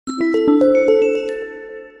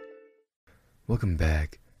Welcome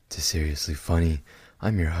back to Seriously Funny.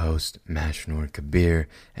 I'm your host, Mashnor Kabir,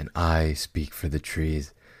 and I speak for the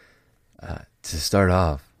trees. To start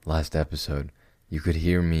off, last episode, you could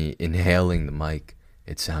hear me inhaling the mic,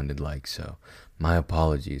 it sounded like, so my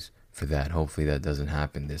apologies for that. Hopefully that doesn't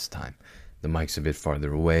happen this time. The mic's a bit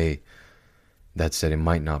farther away. That said, it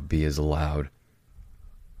might not be as loud.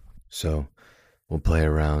 So, we'll play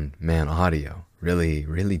around. Man, audio,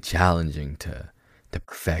 really challenging to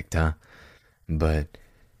perfect, huh? But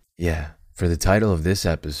yeah, for the title of this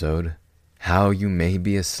episode, How You May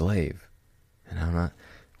Be a Slave. And I'm not,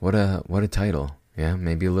 what a title. Yeah,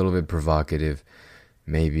 maybe a little bit provocative,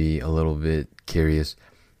 maybe a little bit curious,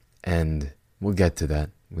 and we'll get to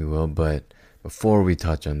that. We will, but before we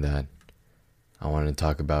touch on that, I want to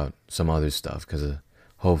talk about some other stuff, because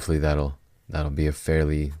hopefully that'll be a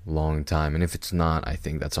fairly long time. And if it's not, I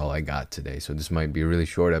think that's all I got today. So this might be a really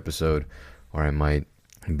short episode, or I might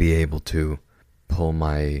be able to pull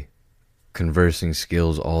my conversing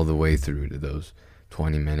skills all the way through to those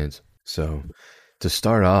 20 minutes. So to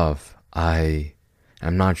start off, I'm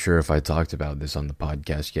not sure if I talked about this on the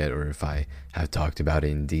podcast yet or if I have talked about it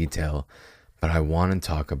in detail, but I want to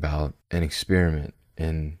talk about an experiment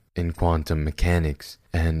in quantum mechanics,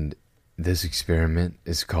 and this experiment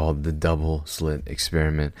is called the Double-Slit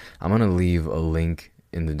experiment. I'm going to leave a link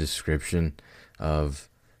in the description of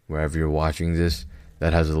wherever you're watching this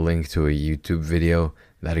that has a link to a YouTube video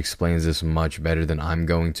that explains this much better than I'm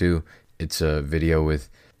going to. It's a video with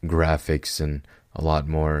graphics and a lot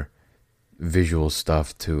more visual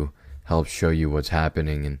stuff to help show you what's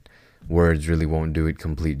happening, and words really won't do it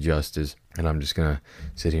complete justice. And I'm just going to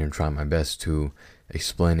sit here and try my best to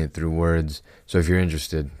explain it through words. So if you're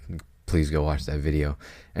interested, please go watch that video.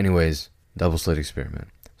 Anyways, Double-Slit experiment.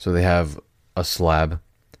 So they have a slab,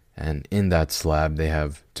 and in that slab they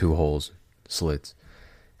have two holes, slits.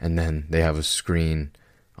 And then they have a screen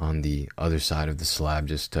on the other side of the slab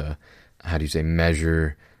just to,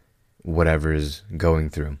 measure whatever is going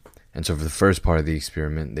through. And so for the first part of the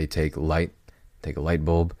experiment, they take a light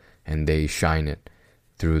bulb, and they shine it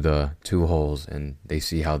through the two holes, and they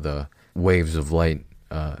see how the waves of light,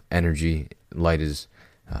 light is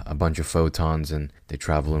a bunch of photons, and they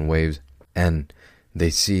travel in waves, and they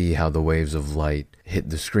see how the waves of light hit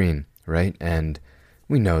the screen, right? And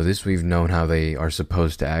we know this. We've known how they are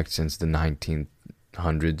supposed to act since the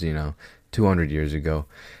 1900s, 200 years ago.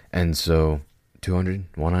 And so, 200,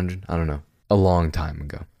 100, I don't know, a long time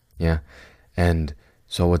ago. Yeah. And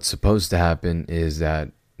so what's supposed to happen is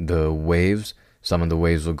that the waves, some of the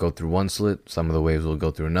waves will go through one slit, some of the waves will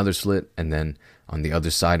go through another slit, and then on the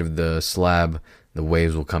other side of the slab, the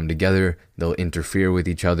waves will come together, they'll interfere with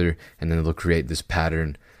each other, and then they'll create this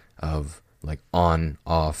pattern of like on,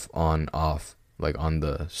 off, like on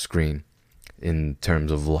the screen in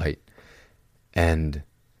terms of light. And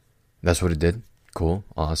that's what it did. Cool,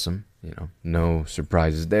 awesome. No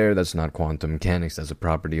surprises there. That's not quantum mechanics. That's a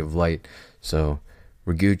property of light. So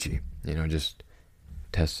we're Gucci, just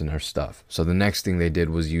testing our stuff. So the next thing they did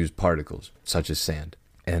was use particles, such as sand.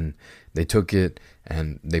 And they took it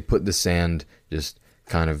and they put the sand, just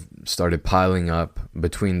kind of started piling up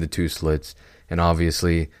between the two slits. And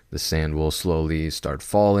obviously the sand will slowly start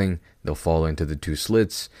falling. They'll fall into the two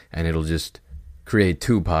slits, and it'll just create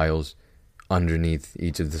two piles underneath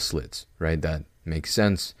each of the slits, right? That makes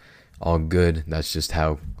sense. All good. That's just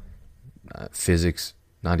how physics,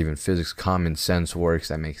 not even physics, common sense works.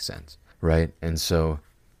 That makes sense, right? And so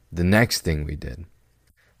the next thing we did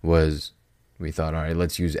was we thought, all right,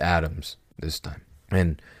 let's use atoms this time.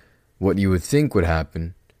 And what you would think would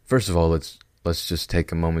happen, first of all, let's just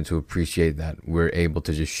take a moment to appreciate that we're able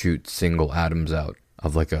to just shoot single atoms out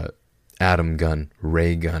of like a atom gun,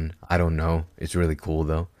 ray gun. I don't know. It's really cool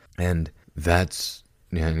though. And that's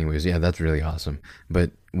really awesome.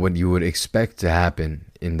 But what you would expect to happen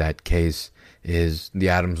in that case is the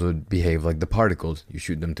atoms would behave like the particles. You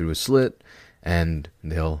shoot them through a slit and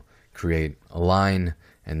they'll create a line,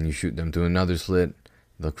 and you shoot them through another slit,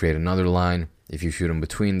 they'll create another line. If you shoot them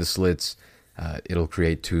between the slits, it'll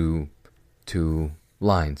create two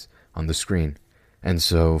lines on the screen. And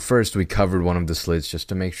so first we covered one of the slits just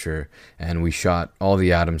to make sure, and we shot all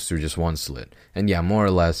the atoms through just one slit. And yeah, more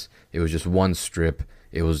or less, it was just one strip.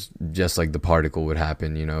 It was just like the particle would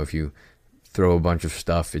happen. If you throw a bunch of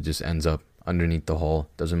stuff, it just ends up underneath the hole.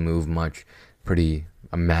 Doesn't move much. Pretty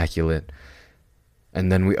immaculate.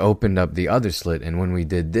 And then we opened up the other slit, and when we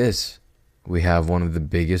did this, we have one of the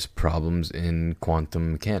biggest problems in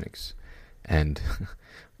quantum mechanics. And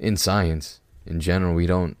in science, in general, we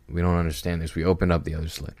don't understand this. We opened up the other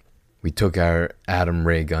slit. We took our atom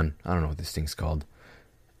ray gun, I don't know what this thing's called,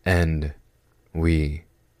 and we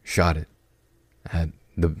shot it at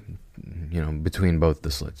the, between both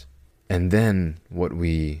the slits. And then what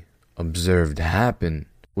we observed happen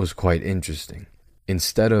was quite interesting.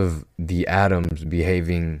 Instead of the atoms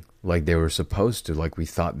behaving like they were supposed to, like we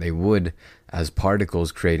thought they would, as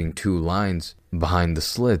particles creating two lines behind the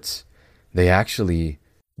slits, they actually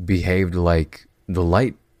behaved like the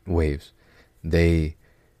light waves. They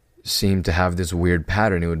seemed to have this weird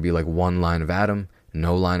pattern. It would be like one line of atom,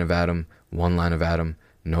 no line of atom, one line of atom,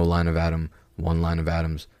 no line of atom, one line of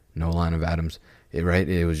atoms, no line of atoms. It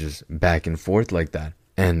was just back and forth like that.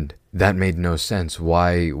 And that made no sense.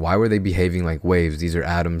 Why were they behaving like waves? These are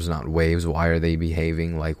atoms, not waves. Why are they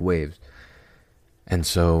behaving like waves? And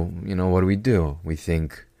so, what do? We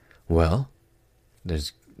think, well, there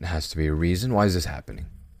has to be a reason. Why is this happening?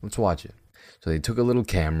 Let's watch it. So they took a little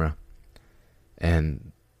camera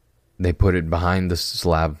and they put it behind the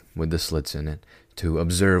slab with the slits in it to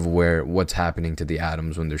observe what's happening to the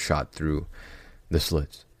atoms when they're shot through the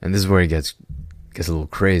slits. And this is where it gets a little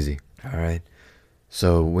crazy. All right.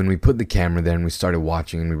 So when we put the camera there and we started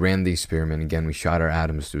watching and we ran the experiment again, we shot our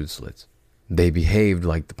atoms through the slits. They behaved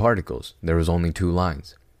like the particles. There was only two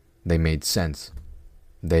lines. They made sense.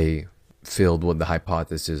 They filled what the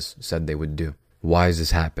hypothesis said they would do. Why is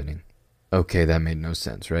this happening? Okay, that made no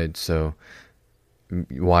sense, right? So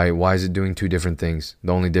why is it doing two different things?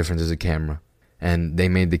 The only difference is a camera. And they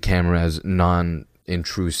made the camera as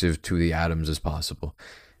non-intrusive to the atoms as possible.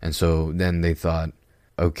 And so then they thought,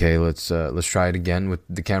 okay, let's try it again with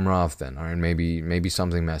the camera off then. All right, maybe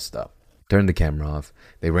something messed up. Turned the camera off.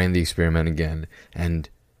 They ran the experiment again, and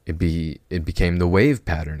it became the wave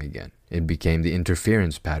pattern again. It became the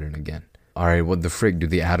interference pattern again. All right, what the frick? Do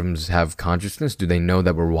the atoms have consciousness? Do they know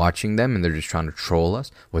that we're watching them and they're just trying to troll us?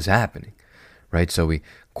 What's happening? Right, so we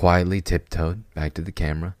quietly tiptoed back to the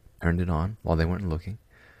camera, turned it on while they weren't looking,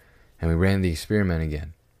 and we ran the experiment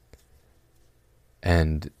again.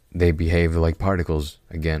 And they behaved like particles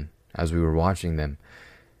again as we were watching them.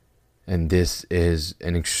 And this is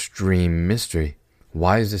an extreme mystery.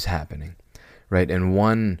 Why is this happening? Right? And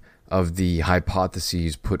one of the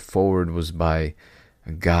hypotheses put forward was by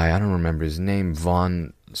a guy, I don't remember his name,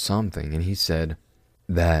 Von something. And he said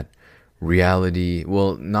that reality,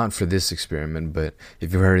 well, not for this experiment, but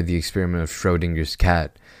if you've heard of the experiment of Schrodinger's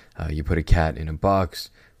cat, you put a cat in a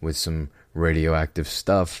box with some radioactive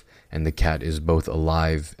stuff, and the cat is both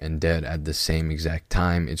alive and dead at the same exact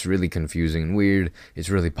time. It's really confusing and weird. It's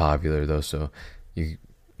really popular though, so you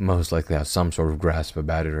most likely have some sort of grasp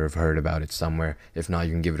about it or have heard about it somewhere. If not,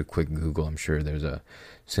 you can give it a quick Google. I'm sure there's a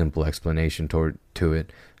simple explanation to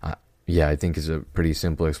it. I think it's a pretty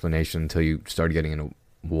simple explanation until you start getting into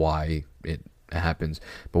why it happens.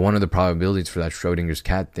 But one of the probabilities for that Schrodinger's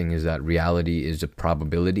cat thing is that reality is a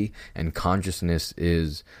probability and consciousness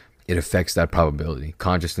it affects that probability.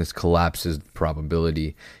 Consciousness collapses the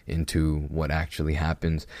probability into what actually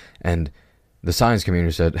happens. And the science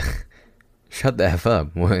community said, shut the F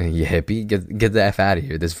up, you hippie. Get the F out of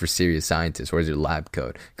here. This is for serious scientists. Where's your lab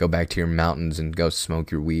coat? Go back to your mountains and go smoke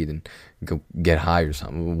your weed and go get high or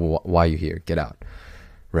something. Why are you here? Get out.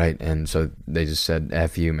 Right? And so they just said,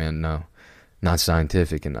 F you, man. No, not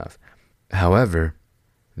scientific enough. However,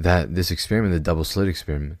 this experiment, the double-slit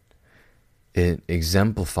experiment, it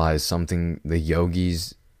exemplifies something the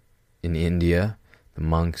yogis in India, the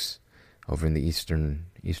monks over in the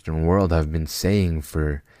eastern world have been saying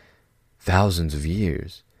for thousands of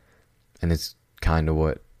years. And it's kind of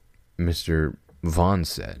what Mr. Vaughn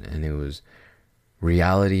said. And it was,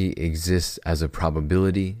 reality exists as a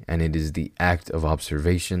probability, and it is the act of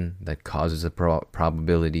observation that causes a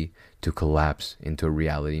probability to collapse into a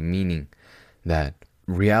reality, meaning that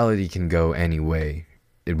reality can go any way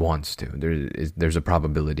it wants to. There's a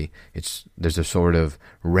probability. There's a sort of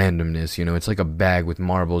randomness, it's like a bag with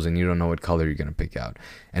marbles and you don't know what color you're going to pick out.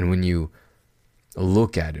 And when you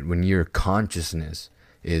look at it, when your consciousness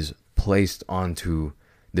is placed onto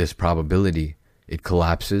this probability, it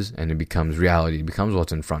collapses and it becomes reality. It becomes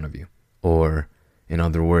what's in front of you. Or in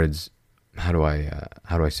other words, how do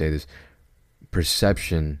I say this?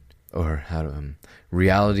 Perception, or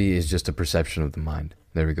reality is just a perception of the mind.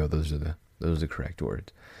 There we go. Those are the correct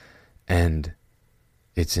words. And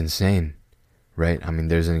it's insane, right? I mean,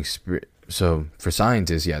 there's so for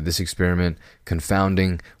scientists, this experiment,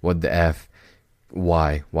 confounding, what the F,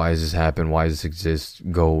 why does this happen? Why does this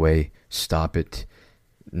exist? Go away, stop it.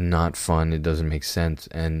 Not fun. It doesn't make sense.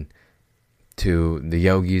 And to the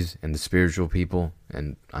yogis and the spiritual people,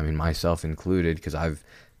 and I mean myself included, because I've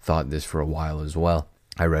thought this for a while as well.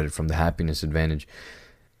 I read it from the Happiness Advantage.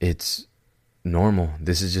 It's normal.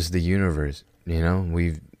 This is just the universe.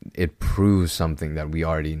 It proves something that we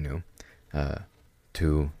already knew.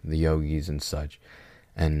 to the yogis and such.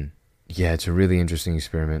 And yeah, it's a really interesting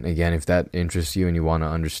experiment. Again, if that interests you and you want to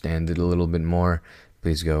understand it a little bit more,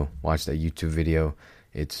 please go watch that YouTube video.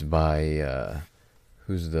 It's by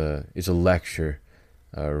it's a lecture,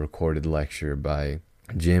 a recorded lecture by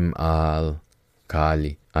Jim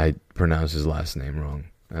Al-Khali. I pronounced his last name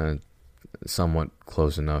wrong, somewhat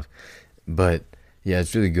close enough, but yeah,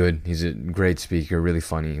 it's really good. He's a great speaker, really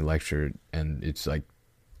funny lecture, and it's like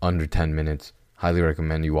under 10 minutes. Highly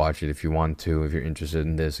recommend you watch it if you want to, if you're interested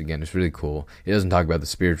in this. Again, it's really cool. It doesn't talk about the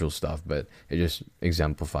spiritual stuff, but it just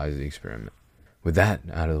exemplifies the experiment. With that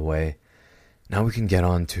out of the way, now we can get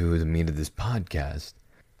on to the meat of this podcast.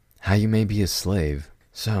 How you may be a slave.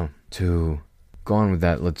 So, to go on with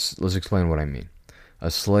that, let's explain what I mean. A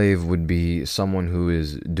slave would be someone who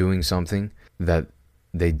is doing something that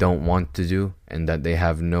they don't want to do and that they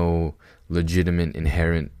have no legitimate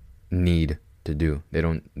inherent need to do. They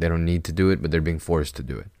don't need to do it, but they're being forced to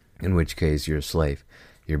do it. In which case you're a slave.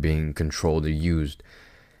 You're being controlled or used.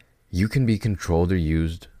 You can be controlled or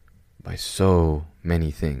used by so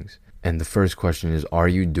many things. And the first question is, are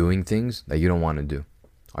you doing things that you don't want to do?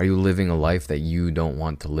 Are you living a life that you don't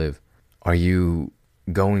want to live? Are you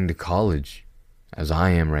going to college, as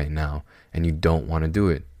I am right now, and you don't want to do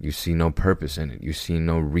it? You see no purpose in it. You see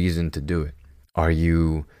no reason to do it. Are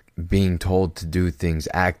you being told to do things,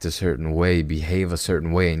 act a certain way, behave a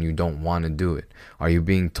certain way, and you don't want to do it? Are you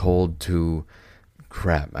being told to...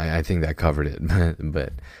 Crap, I think that covered it,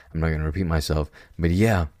 but I'm not going to repeat myself. But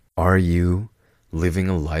yeah, are you living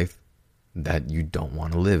a life that you don't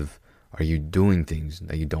want to live? Are you doing things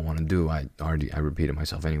that you don't want to do? I repeated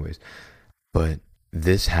myself anyways. But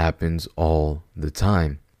this happens all the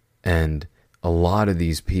time. And a lot of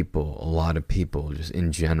people just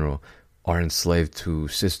in general are enslaved to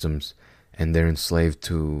systems, and they're enslaved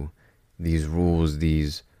to these rules,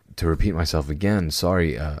 to repeat myself again,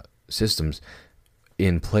 systems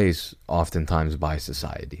in place oftentimes by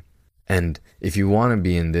society. And if you want to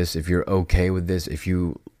be in this, if you're okay with this, if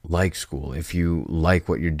you like school, if you like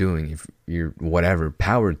what you're doing, if you're whatever,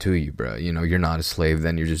 power to you, bro. You're not a slave,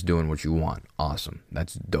 then you're just doing what you want. Awesome.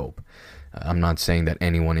 That's dope. I'm not saying that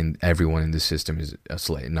everyone in the system is a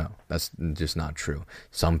slave. No, that's just not true.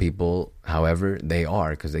 Some people, however, they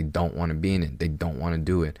are, because they don't want to be in it. They don't want to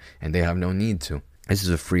do it, and they have no need to. This is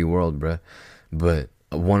a free world, bro. But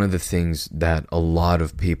one of the things that a lot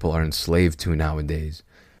of people are enslaved to nowadays,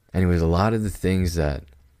 anyways, a lot of the things that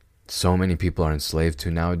so many people are enslaved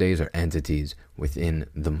to nowadays are entities within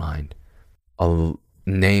the mind. Some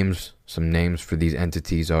names for these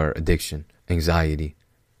entities are addiction, anxiety,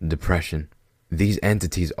 depression. These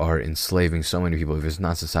entities are enslaving so many people. If it's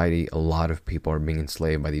not society, a lot of people are being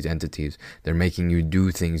enslaved by these entities. They're making you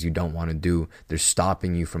do things you don't want to do. They're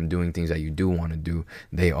stopping you from doing things that you do want to do.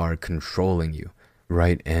 They are controlling you,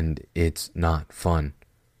 right? And it's not fun.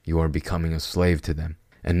 You are becoming a slave to them.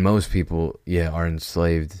 And most people, are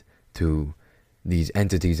enslaved to these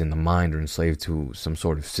entities in the mind, or enslaved to some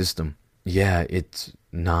sort of system. Yeah, it's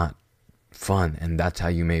not fun, and that's how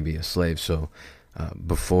you may be a slave. So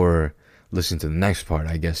before listening to the next part,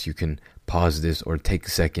 I guess you can pause this or take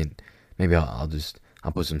a second. Maybe I'll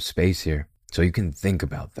put some space here so you can think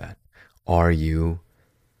about that. Are you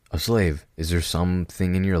a slave? Is there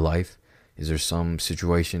something in your life? Is there some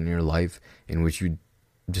situation in your life in which you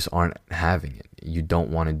just aren't having it? You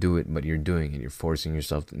don't want to do it, but you're doing it. You're forcing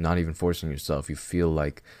yourself, not even forcing yourself. You feel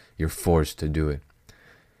like you're forced to do it.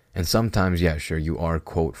 And sometimes, sure, you are,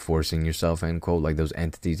 quote, forcing yourself, end quote, like those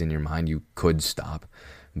entities in your mind you could stop,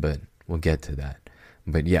 but we'll get to that.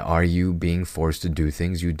 But are you being forced to do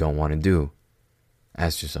things you don't want to do?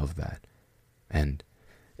 Ask yourself that. And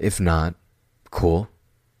if not, cool,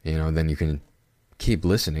 then you can keep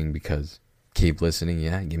listening, because keep listening,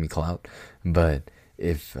 give me clout. But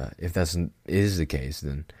if that is the case,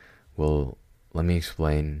 then, well, let me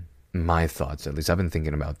explain my thoughts. At least I've been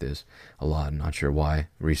thinking about this a lot. I'm not sure why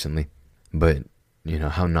recently, but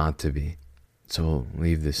how not to be. So we'll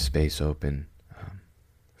leave this space open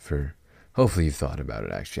for, hopefully you've thought about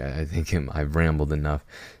it. Actually, I think I've rambled enough.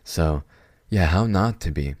 So how not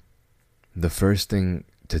to be. The first thing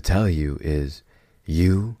to tell you is,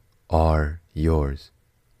 you are yours.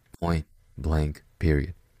 Point blank,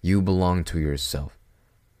 period. You belong to yourself.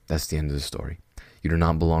 That's the end of the story. You do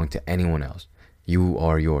not belong to anyone else. You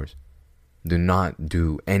are yours. Do not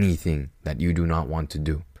do anything that you do not want to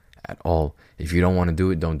do at all. If you don't want to do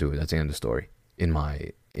it, don't do it. That's the end of the story. In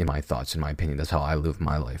my thoughts, in my opinion, that's how I live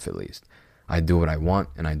my life, at least. I do what I want,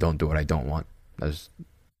 and I don't do what I don't want. That's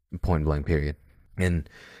point blank, period. And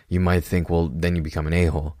you might think, well, then you become an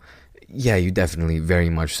a-hole. Yeah, you definitely very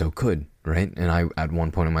much so could, right? And I, at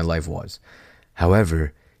one point in my life, was.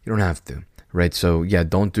 However, you don't have to, right? So yeah,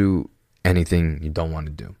 don't do anything you don't want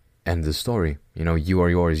to do. End of the story. You are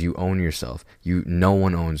yours. You own yourself. No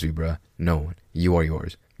one owns you, bruh. No one. You are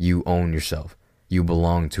yours. You own yourself. You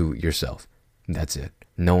belong to yourself. That's it.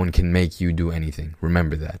 No one can make you do anything.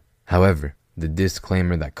 Remember that. However, the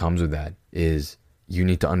disclaimer that comes with that is you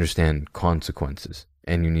need to understand consequences,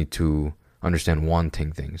 and you need to understand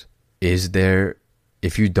wanting things.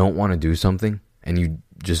 If you don't want to do something and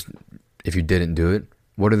if you didn't do it,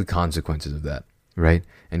 what are the consequences of that, right?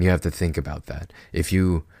 And you have to think about that. If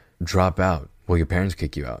you drop out, will your parents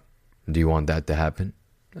kick you out? Do you want that to happen?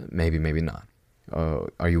 Maybe, maybe not.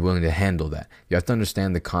 Are you willing to handle that? You have to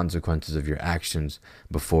understand the consequences of your actions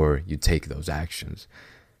before you take those actions.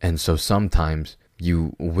 And so sometimes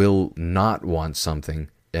you will not want something,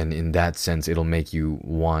 and in that sense, it'll make you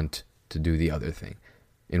want to do the other thing.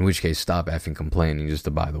 In which case, stop effing complaining just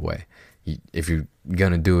to by the way. If you're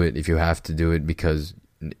gonna do it, if you have to do it because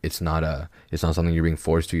it's not something you're being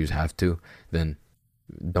forced to, you just have to, then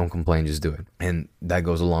don't complain, just do it. And that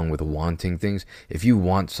goes along with wanting things. If you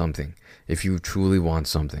want something, if you truly want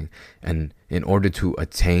something, and in order to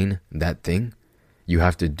attain that thing, you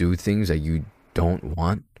have to do things that you don't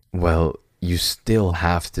want, well, you still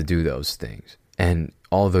have to do those things. And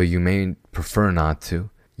although you may prefer not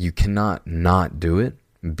to, you cannot not do it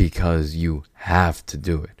because you have to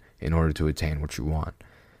do it in order to attain what you want,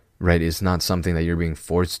 right? It's not something that you're being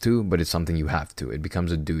forced to, but it's something you have to. It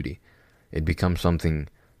becomes a duty. It becomes something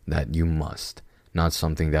that you must, not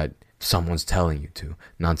something that someone's telling you to,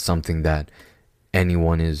 not something that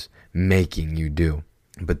anyone is making you do,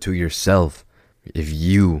 but to yourself. If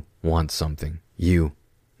you want something,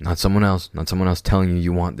 not someone else telling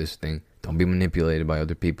you want this thing. Don't be manipulated by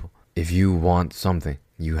other people. If you want something,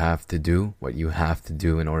 you have to do what you have to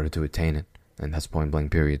do in order to attain it. And that's point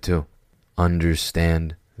blank period too.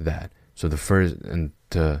 Understand that. So and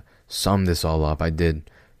to sum this all up, I did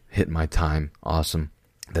hit my time. Awesome.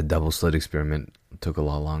 The double-slit experiment took a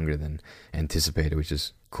lot longer than anticipated, which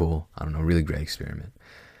is cool. I don't know, really great experiment.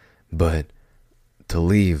 But to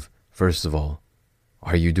leave, first of all,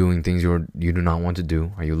 are you doing things you do not want to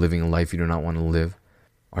do? Are you living a life you do not want to live?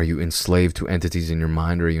 Are you enslaved to entities in your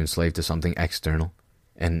mind, or are you enslaved to something external?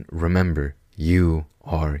 And remember, you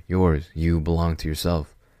are yours. You belong to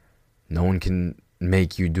yourself. No one can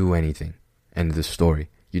make you do anything. End of the story.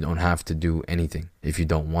 You don't have to do anything if you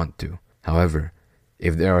don't want to. However,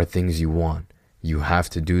 if there are things you want, you have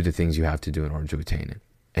to do the things you have to do in order to attain it.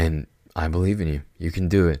 And I believe in you. You can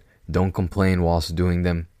do it. Don't complain whilst doing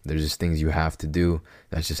them. There's just things you have to do.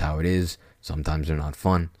 That's just how it is. Sometimes they're not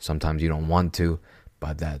fun. Sometimes you don't want to.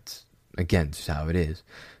 But that's, again, just how it is.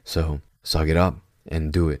 So suck it up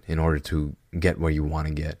and do it in order to get where you want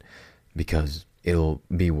to get. Because it'll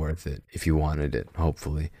be worth it if you wanted it,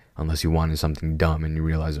 hopefully. Unless you wanted something dumb and you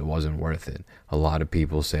realize it wasn't worth it. A lot of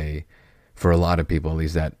people say, for a lot of people at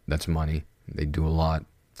least, that's money. They do a lot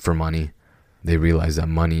for money. They realize that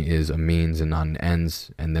money is a means and not an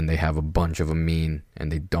ends, and then they have a bunch of a mean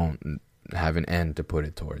and they don't have an end to put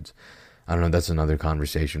it towards. I don't know, that's another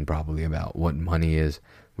conversation probably about what money is,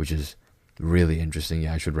 which is really interesting.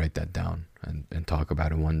 Yeah, I should write that down and talk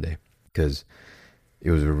about it one day, because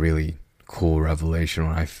it was a really cool revelation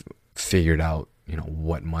when I figured out,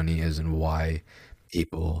 what money is and why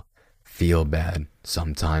people feel bad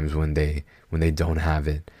sometimes when they don't have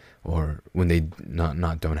it, or when they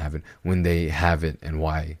not don't have it, when they have it, and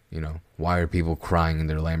why are people crying in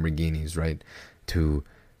their Lamborghinis, right? To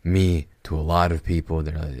me, to a lot of people,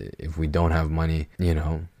 they're like, if we don't have money,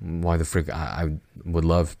 why the frick? I would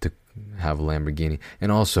love to have a Lamborghini.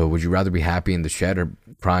 And also, would you rather be happy in the shed or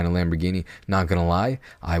cry in a Lamborghini? Not gonna lie,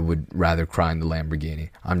 I would rather cry in the Lamborghini.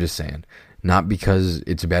 I'm just saying, not because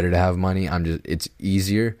it's better to have money. It's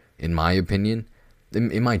easier, in my opinion.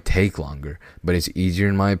 It might take longer, but it's easier,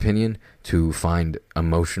 in my opinion, to find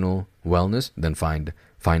emotional wellness than find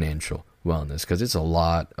financial wellness, because it's a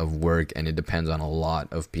lot of work and it depends on a lot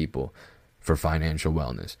of people for financial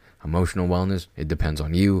wellness. Emotional wellness, it depends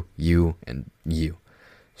on you, and you.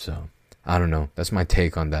 So, I don't know. That's my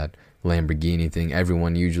take on that Lamborghini thing.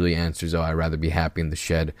 Everyone usually answers, I'd rather be happy in the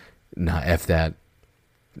shed. Nah, F that.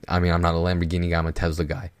 I mean, I'm not a Lamborghini guy, I'm a Tesla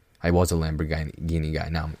guy. I was a Lamborghini guy.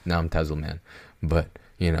 Now I'm Tesla man. But,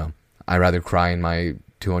 I'd rather cry in my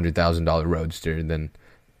 $200,000 Roadster than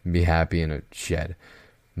be happy in a shed.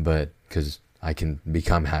 But, because I can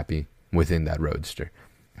become happy within that Roadster.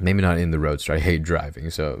 Maybe not in the Roadster. I hate driving,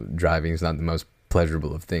 so driving is not the most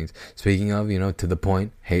pleasurable of things. Speaking of, to the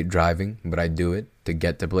point, hate driving, but I do it to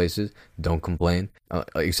get to places. Don't complain,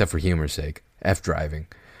 except for humor's sake. F driving.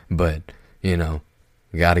 But,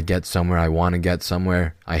 gotta get somewhere, I want to get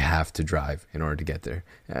somewhere, I have to drive in order to get there.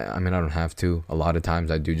 I mean, I don't have to. A lot of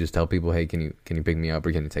times I do just tell people, hey, can you pick me up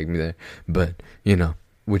or can you take me there? But,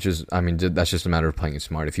 which is, I mean, that's just a matter of playing it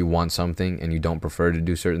smart. If you want something and you don't prefer to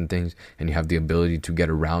do certain things and you have the ability to get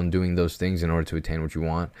around doing those things in order to attain what you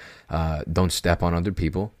want, don't step on other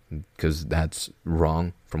people, because that's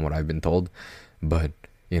wrong from what I've been told. But,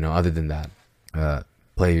 other than that,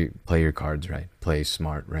 play your cards right, play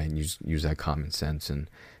smart, right, and use that common sense and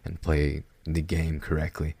play the game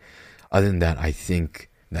correctly. Other than that, I think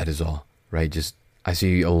that is all, right? Just, I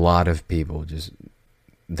see a lot of people just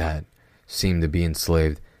that seem to be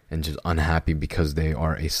enslaved and just unhappy because they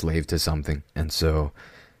are a slave to something. And so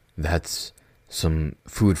that's some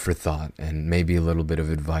food for thought and maybe a little bit of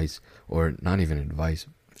advice, or not even advice.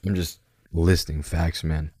 I'm just listing facts,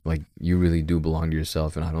 man. Like, you really do belong to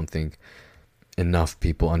yourself, and I don't think enough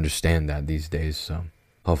people understand that these days. So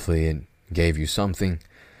hopefully it gave you something.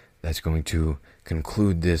 That's going to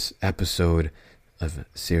conclude this episode of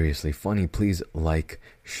Seriously Funny. Please like,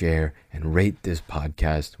 share, and rate this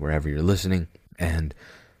podcast wherever you're listening, and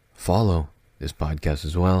follow this podcast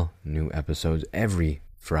as well. New episodes every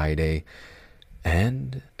Friday.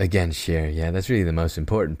 And again, share. Yeah, that's really the most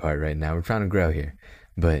important part right now. We're trying to grow here.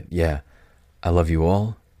 But yeah, I love you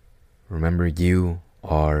all. Remember, you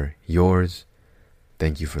are yours.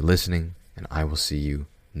 Thank you for listening, and I will see you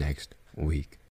next week.